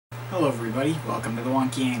Hello everybody, welcome to the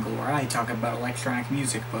Wonky Angle, where I talk about electronic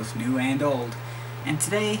music, both new and old. And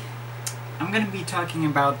today, I'm going to be talking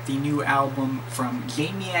about the new album from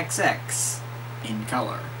Jamie XX, In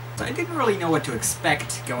Color. So I didn't really know what to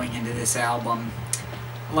expect going into this album.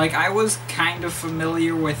 Like, I was kind of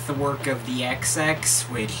familiar with the work of the XX,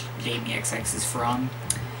 which Jamie XX is from,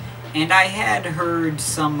 and I had heard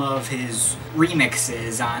some of his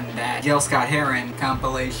remixes on that Jill Scott Heron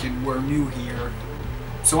compilation, We're New Here.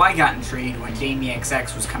 So I got intrigued when Jamie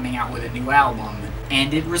XX was coming out with a new album,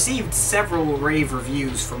 and it received several rave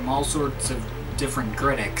reviews from all sorts of different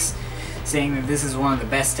critics, saying that this is one of the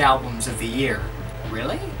best albums of the year.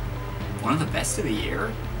 Really? One of the best of the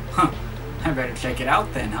year? Huh, I better check it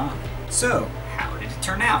out then, huh? So, how did it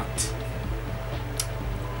turn out?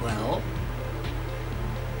 Well,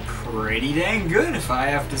 pretty dang good if I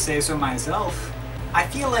have to say so myself. I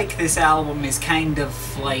feel like this album is kind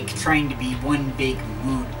of like trying to be one big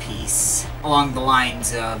mood piece, along the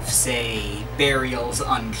lines of, say, Burial's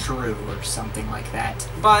Untrue or something like that,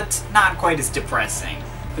 but not quite as depressing.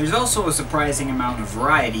 There's also a surprising amount of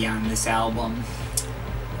variety on this album,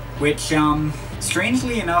 which,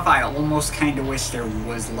 strangely enough, I almost kind of wish there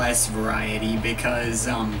was less variety, because,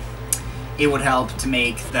 it would help to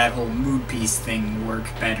make that whole mood piece thing work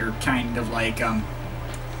better, kind of like,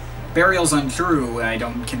 Burial's Untrue. I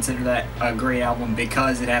don't consider that a great album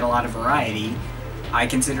because it had a lot of variety. I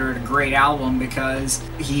consider it a great album because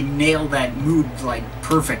he nailed that mood, like,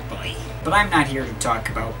 perfectly. But I'm not here to talk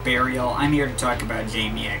about Burial, I'm here to talk about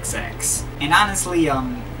Jamie XX. And honestly,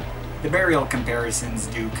 the Burial comparisons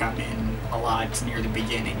do come in a lot near the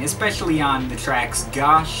beginning, especially on the tracks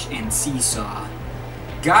Gosh and SeeSaw.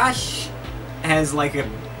 Gosh has, like, a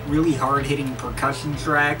really hard-hitting percussion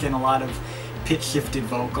track and a lot of pitch-shifted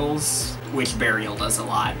vocals, which Burial does a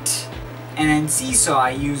lot. And then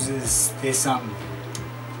SeeSaw uses this,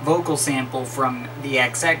 vocal sample from the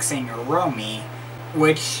XX singer Romy,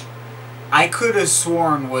 which I could have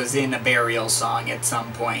sworn was in a Burial song at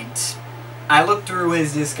some point. I looked through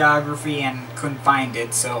his discography and couldn't find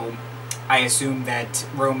it, so I assumed that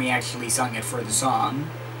Romy actually sung it for the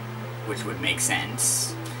song, which would make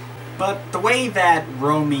sense. But the way that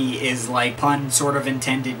Romy is, like, pun sort of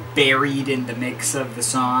intended, buried in the mix of the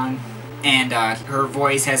song, and her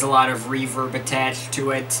voice has a lot of reverb attached to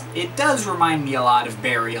it, it does remind me a lot of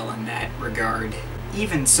Burial in that regard.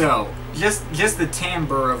 Even so, just the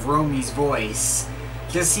timbre of Romy's voice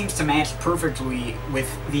just seems to match perfectly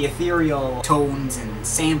with the ethereal tones and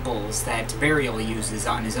samples that Burial uses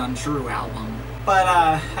on his Untrue album. But,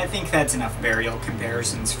 I think that's enough Burial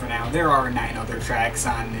comparisons for now. There are 9 other tracks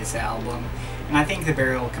on this album, and I think the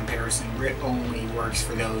Burial comparison only works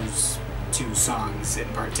for those 2 songs in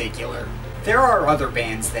particular. There are other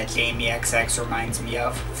bands that Jamie XX reminds me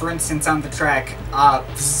of. For instance, on the track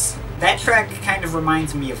Obvs, that track kind of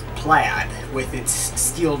reminds me of Plaid, with its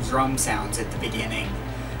steel drum sounds at the beginning.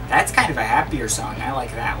 That's kind of a happier song, I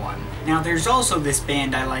like that one. Now, there's also this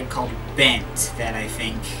band I like called Bent that I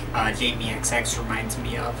think Jamie XX reminds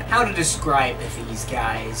me of. How to describe these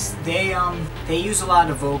guys? They use a lot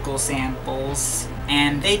of vocal samples,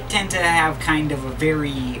 and they tend to have kind of a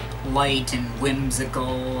very light and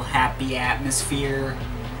whimsical, happy atmosphere,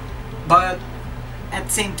 but at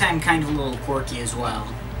the same time kind of a little quirky as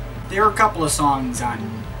well. There are a couple of songs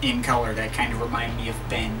on In Color that kind of remind me of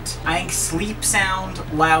Bent. I think Sleep Sound,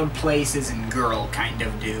 Loud Places, and Girl kind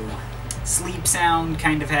of do. Sleep Sound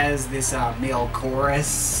kind of has this male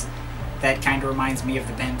chorus that kind of reminds me of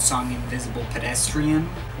the Bent song Invisible Pedestrian.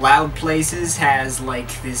 Loud Places has,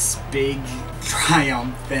 like, this big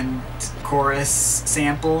triumphant chorus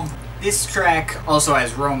sample. This track also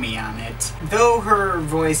has Romy on it. Though her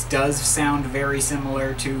voice does sound very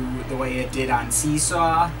similar to the way it did on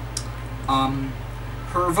SeeSaw,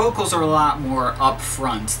 her vocals are a lot more up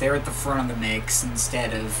front. They're at the front of the mix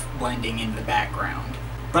instead of blending into the background.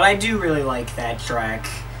 But I do really like that track,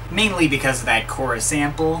 mainly because of that chorus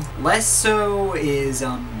sample. Less so is,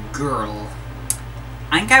 Girl.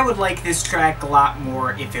 I think I would like this track a lot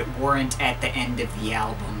more if it weren't at the end of the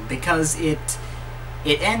album, because it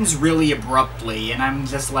ends really abruptly, and I'm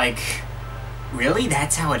just like, really?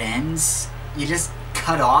 That's how it ends? You just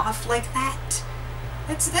cut off like that?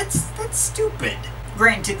 That's stupid.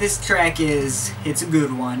 Granted, this track it's a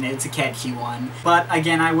good one, it's a catchy one, but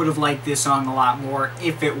again, I would have liked this song a lot more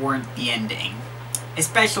if it weren't the ending.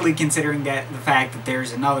 Especially considering the fact that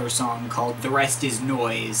there's another song called The Rest Is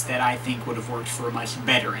Noise that I think would have worked for a much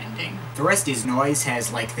better ending. The Rest Is Noise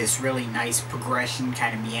has, like, this really nice progression,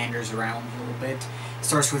 kind of meanders around a little bit. It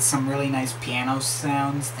starts with some really nice piano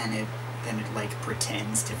sounds, then it then it like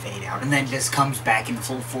pretends to fade out, and then just comes back in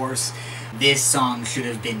full force. This song should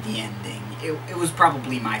have been the ending. It was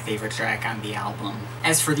probably my favorite track on the album.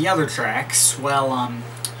 As for the other tracks, well,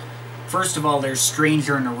 first of all, there's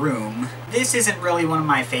Stranger in a Room. This isn't really one of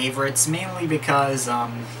my favorites, mainly because,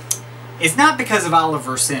 it's not because of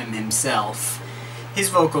Oliver Sim himself. His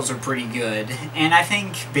vocals are pretty good, and I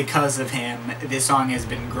think because of him, this song has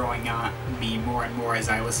been growing on me more and more as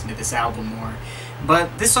I listen to this album more.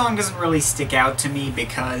 But this song doesn't really stick out to me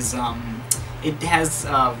because, it has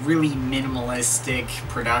a really minimalistic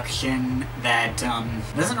production that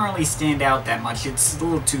doesn't really stand out that much. It's a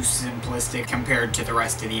little too simplistic compared to the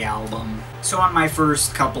rest of the album. So on my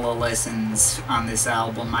first couple of listens on this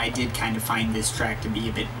album, I did kind of find this track to be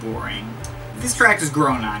a bit boring. This track has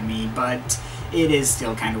grown on me, but it is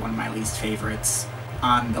still kind of one of my least favorites.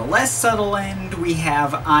 On the less subtle end, we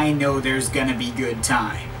have I Know There's Gonna Be Good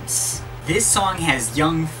Times. This song has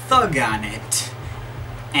Young Thug on it,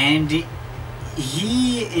 and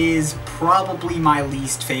he is probably my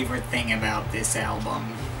least favorite thing about this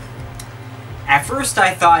album. At first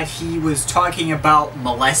I thought he was talking about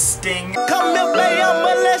molesting. Come to play, I'm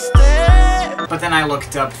molested. But then I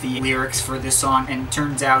looked up the lyrics for this song, and it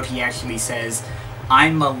turns out he actually says,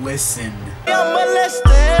 I'm a listen. I'm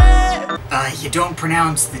molested. You don't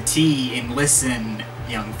pronounce the T in listen,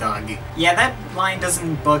 Young Thug. Yeah, that line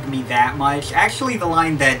doesn't bug me that much. Actually, the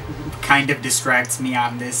line that kind of distracts me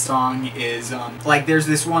on this song is, like, there's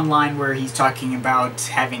this one line where he's talking about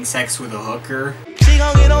having sex with a hooker. She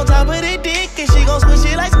gon' get on top of the dick and she gon' squish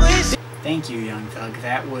it like squish. Thank you, Young Thug.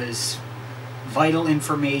 That was vital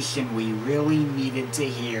information we really needed to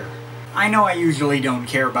hear. I know I usually don't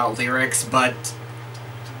care about lyrics, but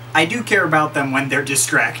I do care about them when they're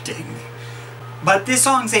distracting. But this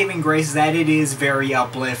song's saving grace is that it is very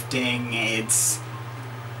uplifting. It's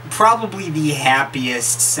probably the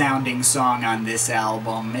happiest sounding song on this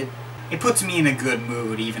album. It puts me in a good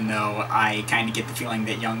mood, even though I kind of get the feeling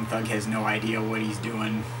that Young Thug has no idea what he's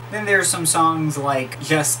doing. Then there's some songs like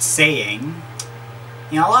Just Saying.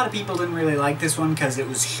 You know, a lot of people didn't really like this one because it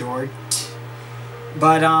was short.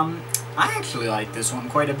 But, I actually like this one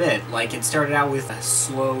quite a bit. Like, it started out with a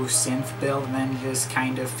slow synth build and then just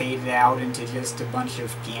kind of faded out into just a bunch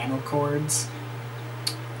of piano chords.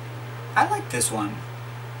 I like this one.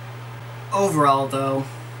 Overall, though,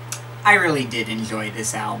 I really did enjoy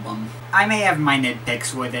this album. I may have my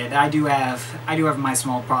nitpicks with it. I do have my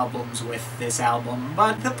small problems with this album,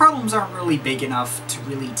 but the problems aren't really big enough to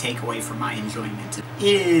really take away from my enjoyment.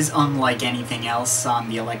 It is unlike anything else on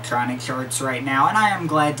the electronic charts right now, and I am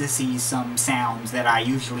glad to see some sounds that I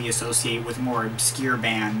usually associate with more obscure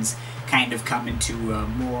bands kind of come into a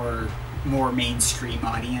more mainstream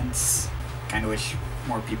audience. Kind of wish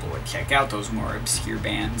more people would check out those more obscure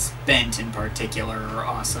bands. Bent in particular are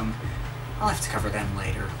awesome. I'll have to cover them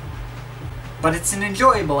later. But it's an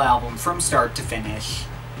enjoyable album from start to finish.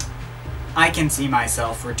 I can see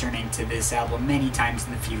myself returning to this album many times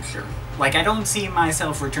in the future. Like, I don't see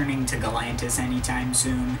myself returning to Galantis anytime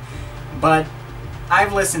soon, but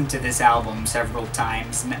I've listened to this album several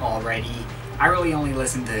times already. I really only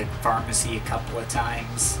listened to Pharmacy a couple of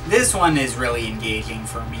times. This one is really engaging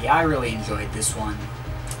for me. I really enjoyed this one.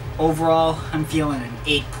 Overall, I'm feeling an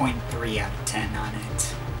 8.3 out of 10 on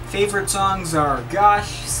it. Favorite songs are Gosh,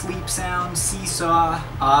 Sleep Sound, SeeSaw,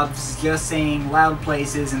 Obvs, Just Saying, Loud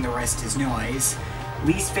Places, and the rest is noise.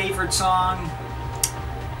 Least favorite song?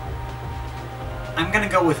 I'm gonna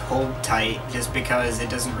go with Hold Tight, just because it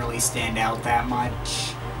doesn't really stand out that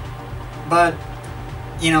much. But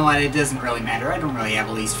you know what, it doesn't really matter. I don't really have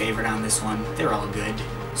a least favorite on this one. They're all good.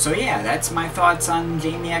 So yeah, that's my thoughts on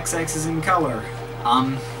Jamie XX's In Color.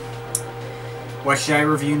 What should I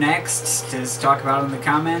review next? Just talk about it in the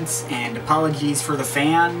comments, and apologies for the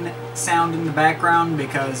fan sound in the background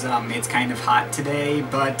because it's kind of hot today,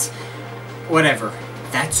 but whatever.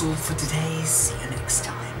 That's all for today's